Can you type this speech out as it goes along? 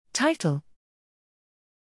Title: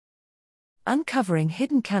 Uncovering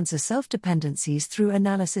Hidden Cancer Self-Dependencies Through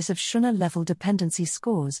Analysis of shRNA-Level Dependency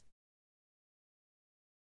Scores.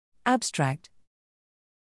 Abstract: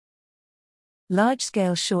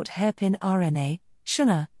 Large-scale short hairpin RNA,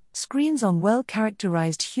 shRNA, screens on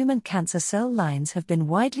well-characterized human cancer cell lines have been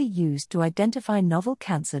widely used to identify novel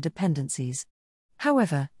cancer dependencies.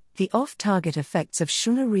 However, the off-target effects of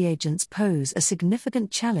shRNA reagents pose a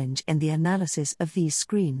significant challenge in the analysis of these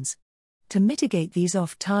screens. To mitigate these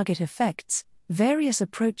off-target effects, various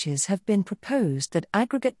approaches have been proposed that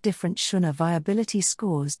aggregate different shRNA viability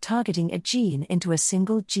scores targeting a gene into a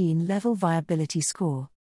single gene-level viability score.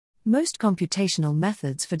 Most computational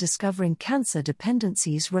methods for discovering cancer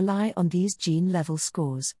dependencies rely on these gene-level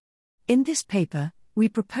scores. In this paper, we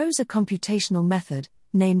propose a computational method,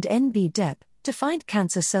 named NB-DEP, to find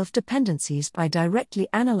cancer self-dependencies by directly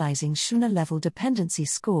analyzing shRNA-level dependency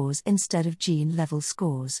scores instead of gene-level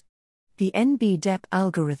scores. The NB-DEP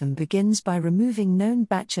algorithm begins by removing known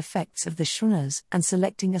batch effects of the shRNAs and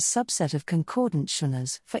selecting a subset of concordant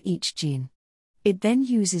shRNAs for each gene. It then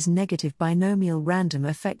uses negative binomial random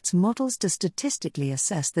effects models to statistically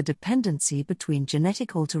assess the dependency between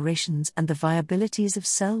genetic alterations and the viabilities of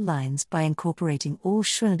cell lines by incorporating all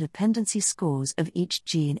shRNA dependency scores of each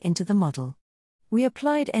gene into the model. We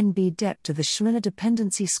applied NB-DEP to the shRNA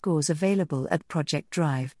dependency scores available at Project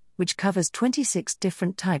Drive, which covers 26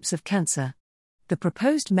 different types of cancer. The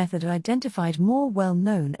proposed method identified more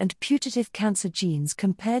well-known and putative cancer genes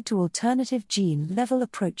compared to alternative gene-level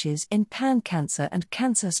approaches in pan-cancer and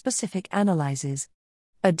cancer-specific analyses.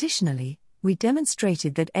 Additionally, we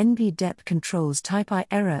demonstrated that NB-DEP controls type I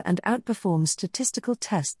error and outperforms statistical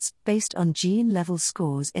tests based on gene-level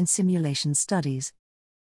scores in simulation studies.